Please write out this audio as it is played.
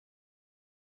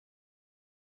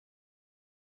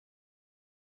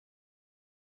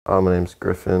My name's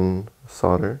Griffin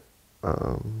Sauter.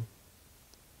 I'm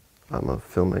a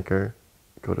filmmaker,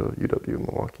 go to UW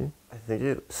Milwaukee. I think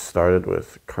it started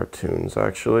with cartoons,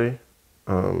 actually.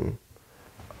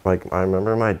 Like, I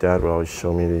remember my dad would always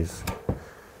show me these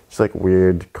just like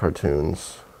weird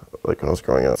cartoons, like when I was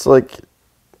growing up. It's like,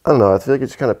 I don't know, I feel like it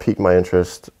just kind of piqued my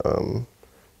interest.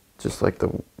 Just like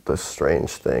the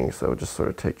strange things that would just sort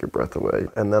of take your breath away.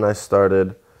 And then I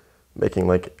started making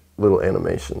like little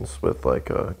animations with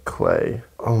like clay.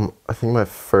 I think my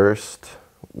first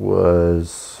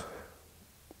was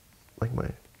like my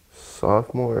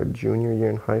sophomore or junior year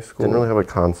in high school. Didn't really have a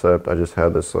concept. I just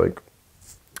had this like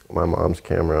my mom's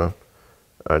camera.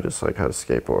 I just like had a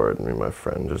skateboard and me and my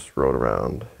friend just rode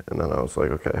around. And then I was like,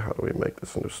 okay, how do we make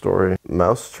this into a story?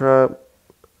 MOUSETRAP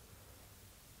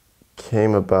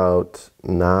came about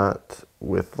not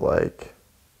with like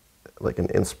an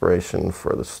inspiration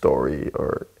for the story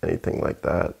or anything like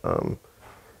that.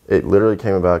 It literally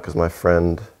came about because my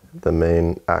friend, the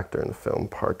main actor in the film,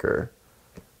 Parker,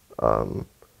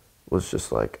 was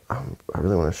just like, I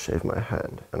really want to shave my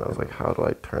head. And I was like, how do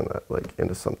I turn that like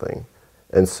into something?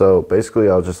 And so basically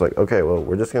I was just like, okay, well,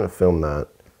 we're just gonna film that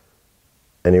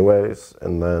anyways,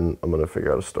 and then I'm gonna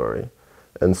figure out a story.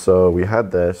 And so we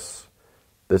had this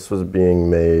was being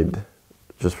made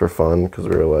just for fun because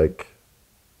we were like,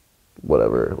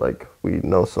 whatever, like we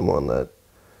know someone that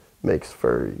makes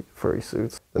furry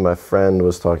suits. And my friend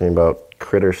was talking about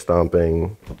critter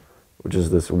stomping, which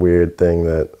is this weird thing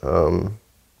that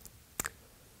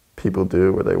people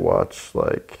do where they watch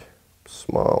like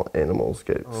small animals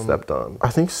get stepped on. I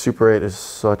think Super 8 is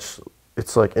such,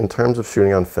 it's like in terms of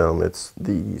shooting on film, it's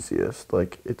the easiest.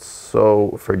 Like it's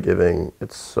so forgiving,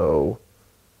 it's so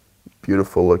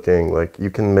beautiful looking, like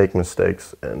you can make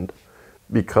mistakes and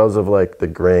because of like the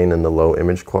grain and the low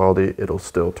image quality, it'll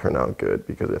still turn out good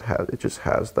because it just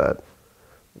has that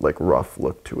like rough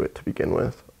look to it to begin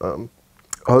with.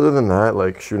 Other than that,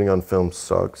 like shooting on film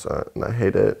sucks and I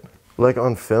hate it. Like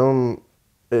on film,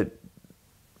 it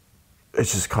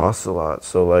just costs a lot.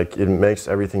 So like it makes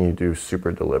everything you do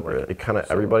super deliberate. It kind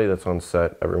of, everybody that's on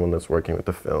set, everyone that's working with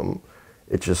the film,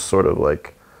 it just sort of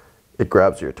like, it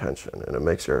grabs your attention and it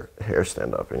makes your hair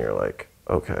stand up and you're like,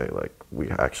 okay, like we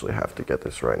actually have to get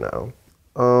this right now.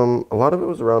 A lot of it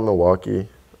was around Milwaukee.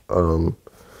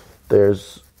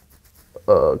 There's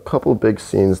a couple big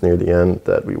scenes near the end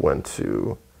that we went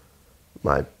to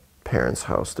my parents'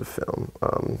 house to film.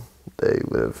 They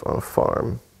live on a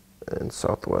farm in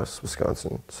southwest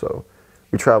Wisconsin. So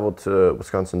we traveled to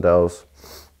Wisconsin Dells,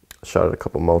 shot at a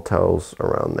couple motels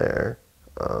around there.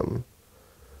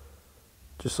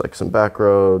 Just like some back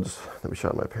roads. Then we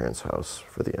shot at my parents' house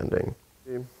for the ending.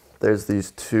 There's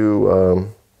these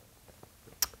two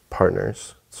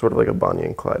partners, sort of like a Bonnie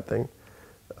and Clyde thing.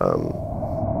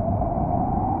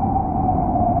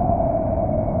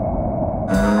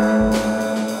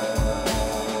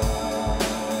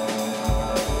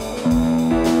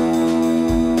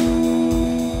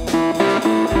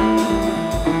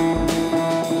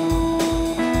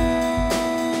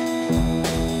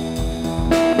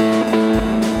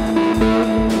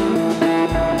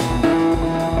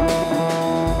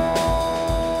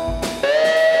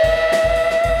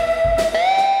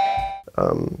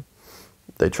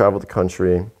 They travel the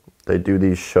country. They do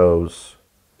these shows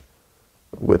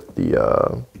with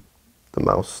the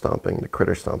mouse stomping, the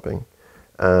critter stomping,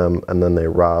 and then they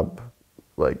rob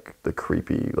like the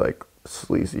creepy, like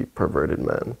sleazy, perverted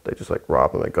men. They just like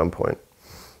rob them at gunpoint.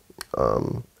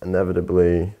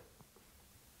 Inevitably,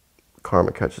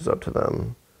 karma catches up to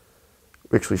them.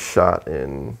 We actually shot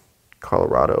in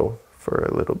Colorado for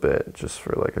a little bit, just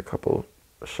for like a couple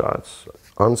shots.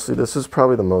 Honestly, this is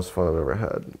probably the most fun I've ever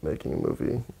had making a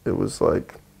movie. It was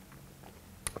like,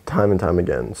 time and time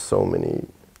again, so many.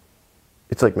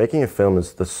 It's like making a film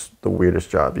is the weirdest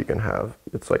job you can have.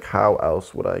 It's like, how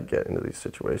else would I get into these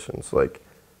situations? Like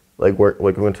we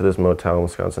went to this motel in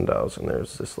Wisconsin Dells, and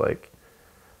there's this like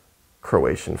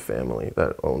Croatian family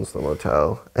that owns the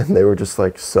motel, and they were just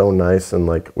like so nice, and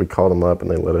like we called them up and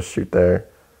they let us shoot there,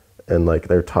 and like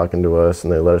they're talking to us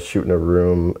and they let us shoot in a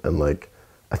room, and like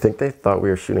I think they thought we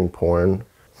were shooting porn.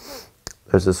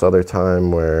 There's this other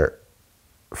time where,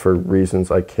 for reasons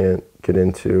I can't get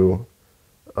into,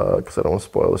 because I don't want to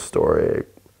spoil the story,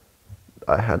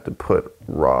 I had to put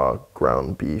raw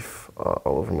ground beef all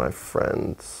over my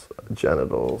friend's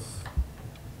genitals.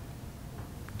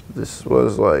 This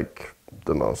was like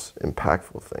the most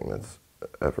impactful thing that's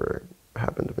ever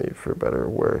happened to me, for better or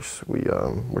worse. We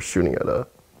were shooting at a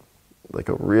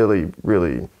really,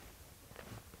 really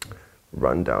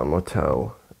run-down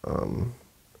motel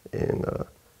in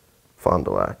Fond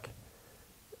du Lac,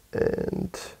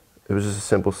 and it was just a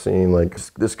simple scene, like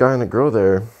this guy and a girl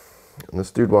there, and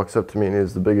this dude walks up to me and he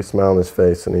has the biggest smile on his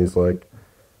face, and he's like,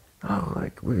 oh,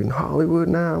 like, we're in Hollywood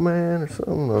now, man, or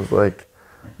something. I was like,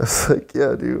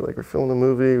 yeah, dude, like, we're filming a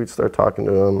movie. We'd start talking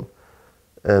to him,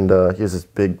 and he has this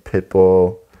big pit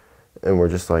bull, and we're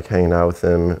just, like, hanging out with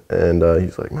him, and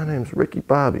he's like, my name's Ricky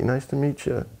Bobby, nice to meet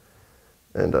you.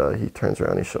 And he turns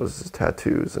around, he shows his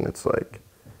tattoos, and it's, like,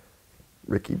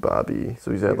 Ricky Bobby.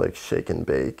 So he's had, like, shake and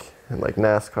bake, and, like,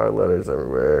 NASCAR letters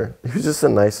everywhere. He was just the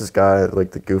nicest guy,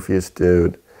 like, the goofiest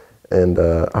dude, and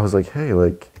I was like, hey,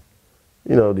 like,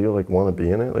 you know, do you, like, want to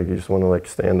be in it? Like, you just want to, like,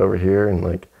 stand over here? And,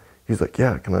 like, he's like,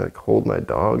 yeah, can I, like, hold my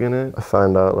dog in it? I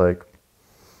find out, like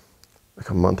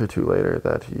a month or two later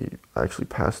that he actually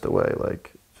passed away,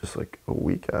 like, just, like, a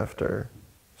week after.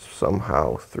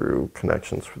 Somehow, through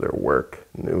connections for their work,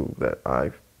 knew that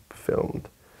I filmed.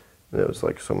 And it was,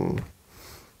 like, some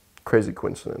crazy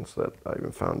coincidence that I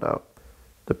even found out.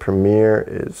 The premiere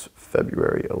is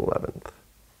February 11th.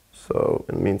 So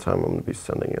in the meantime, I'm going to be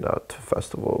sending it out to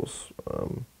festivals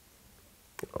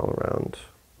all around,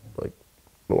 like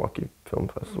Milwaukee Film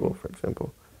Festival, for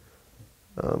example.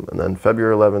 And then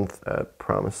February 11th at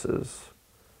Promises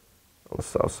on the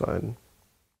south side.